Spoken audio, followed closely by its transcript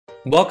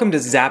Welcome to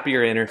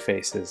Zapier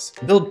Interfaces.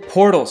 Build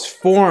portals,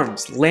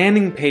 forms,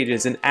 landing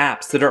pages, and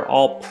apps that are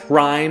all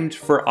primed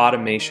for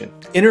automation.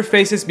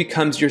 Interfaces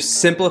becomes your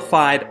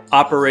simplified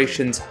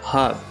operations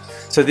hub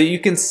so that you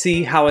can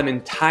see how an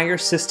entire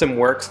system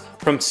works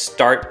from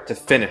start to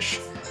finish.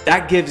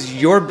 That gives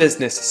your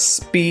business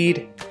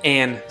speed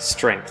and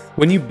strength.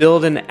 When you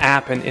build an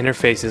app and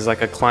interfaces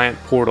like a client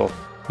portal,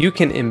 you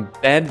can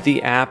embed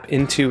the app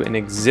into an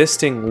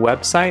existing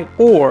website,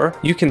 or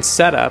you can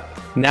set up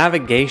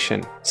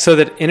navigation so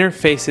that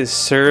Interfaces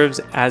serves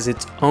as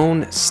its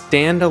own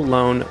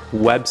standalone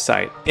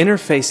website.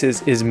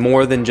 Interfaces is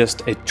more than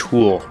just a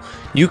tool.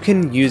 You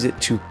can use it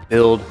to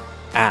build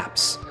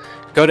apps.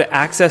 Go to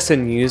Access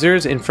and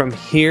Users, and from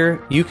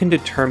here you can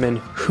determine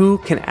who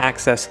can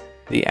access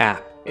the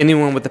app.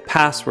 Anyone with a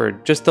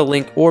password, just the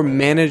link, or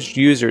managed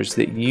users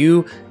that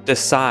you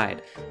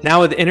decide. Now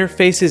with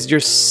Interfaces,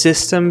 your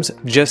systems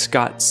just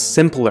got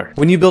simpler.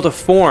 When you build a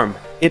form,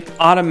 it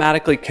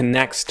automatically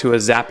connects to a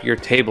Zapier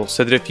table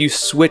so that if you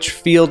switch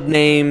field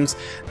names,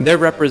 they're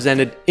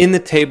represented in the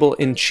table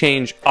and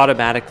change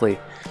automatically.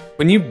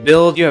 When you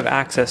build, you have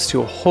access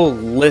to a whole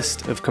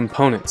list of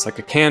components like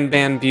a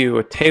Kanban view,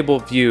 a table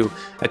view,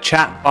 a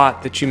chat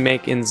bot that you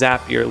make in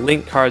Zapier,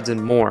 link cards,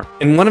 and more.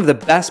 And one of the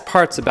best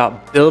parts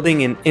about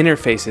building in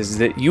Interfaces is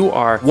that you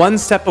are one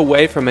step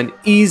away from an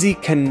easy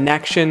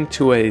connection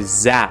to a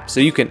Zap, so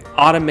you can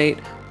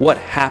automate what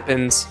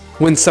happens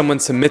when someone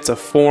submits a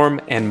form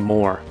and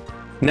more.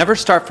 Never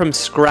start from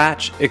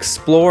scratch.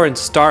 Explore and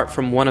start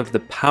from one of the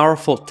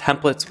powerful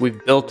templates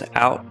we've built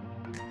out.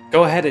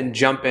 Go ahead and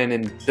jump in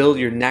and build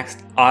your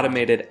next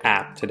automated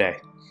app today.